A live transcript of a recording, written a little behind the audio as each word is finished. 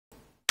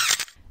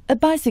A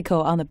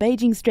bicycle on the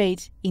Beijing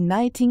street in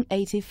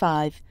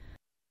 1985.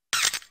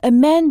 A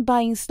man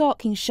buying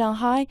stock in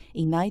Shanghai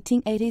in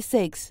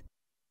 1986.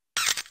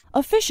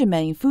 A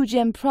fisherman in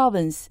Fujian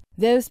province.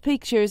 Those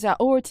pictures are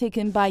all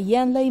taken by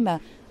Yann Layma,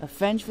 a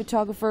French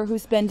photographer who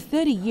spent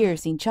 30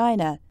 years in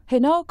China. He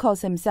now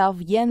calls himself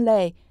Yann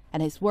Lay,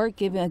 and his work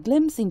gives a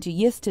glimpse into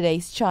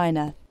yesterday's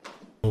China.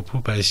 我不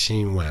拍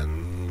新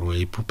闻，我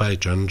也不拍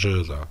政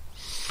治的，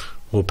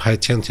我拍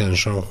天天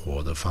生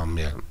活的方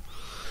面。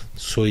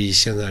所以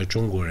现在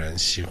中国人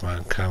喜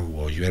欢看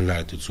我原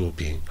来的作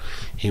品，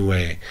因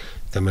为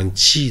他们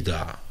记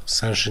得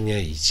30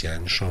年以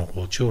前生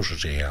活就是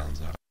这样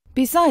子。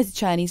Besides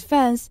Chinese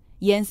fans,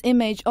 Yan's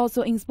image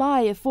also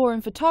inspired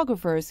foreign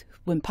photographers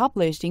when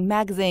published in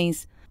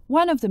magazines.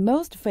 One of the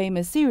most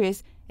famous series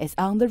is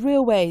On the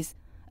Railways.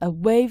 A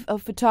wave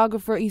of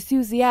photographer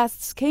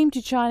enthusiasts came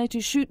to China to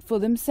shoot for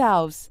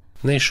themselves.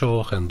 那时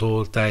候很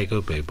多带一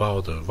个背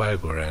包的外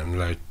国人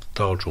来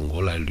到中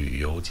国来旅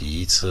游，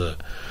第一次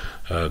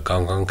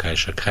刚刚开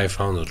始开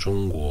放的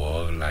中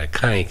国来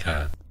看一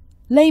看。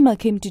Layma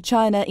came to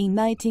China in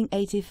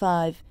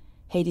 1985.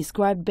 He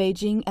described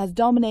Beijing as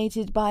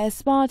dominated by a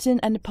Spartan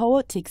and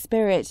poetic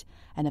spirit,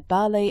 and a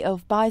ballet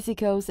of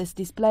bicycles is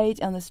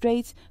displayed on the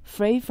streets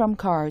free from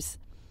cars.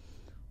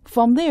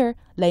 From there,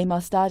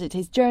 Layma started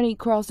his journey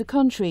across the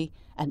country,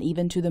 and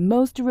even to the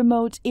most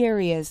remote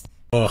areas.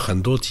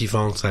 很多地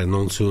方在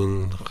农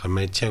村还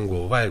没见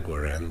过外国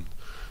人，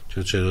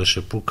就觉得是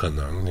不可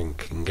能，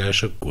应该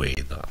是鬼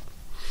的。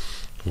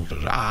你说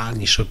啊，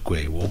你是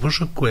鬼，我不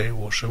是鬼，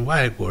我是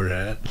外国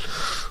人，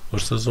我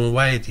是从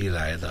外地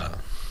来的，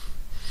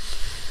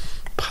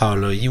跑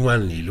了1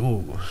万里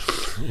路。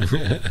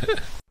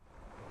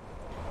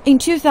In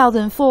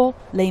 2004,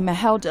 Layma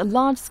held a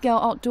large-scale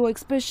outdoor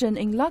exhibition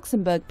in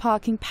Luxembourg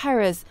Park in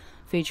Paris,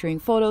 featuring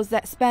photos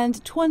that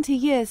spanned 20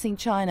 years in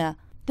China.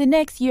 The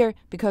next year,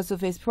 because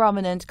of his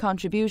prominent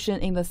contribution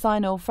in the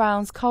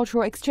Sino-France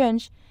cultural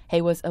exchange, he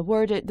was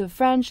awarded the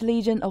French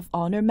Legion of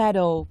Honor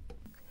Medal.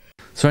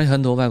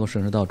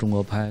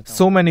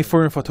 So many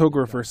foreign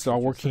photographers are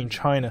working in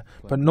China,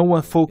 but no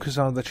one focused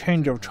on the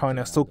change of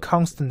China so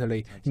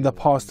constantly in the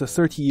past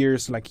 30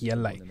 years like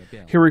Yann Lay.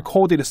 He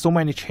recorded so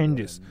many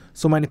changes,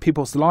 so many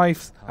people's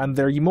lives, and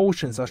their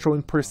emotions are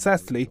shown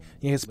precisely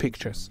in his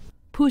pictures.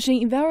 Pushing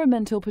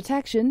environmental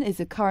protection is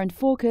the current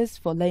focus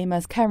for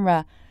Layma's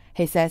camera.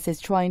 He says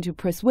he's trying to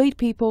persuade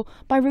people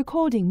by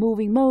recording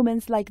moving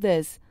moments like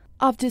this.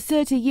 After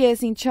 30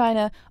 years in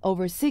China,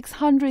 over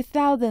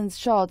 600,000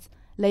 shots,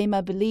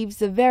 Layma believes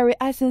the very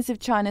essence of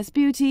China's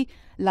beauty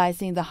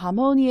lies in the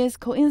harmonious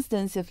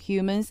coincidence of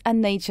humans and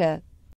nature.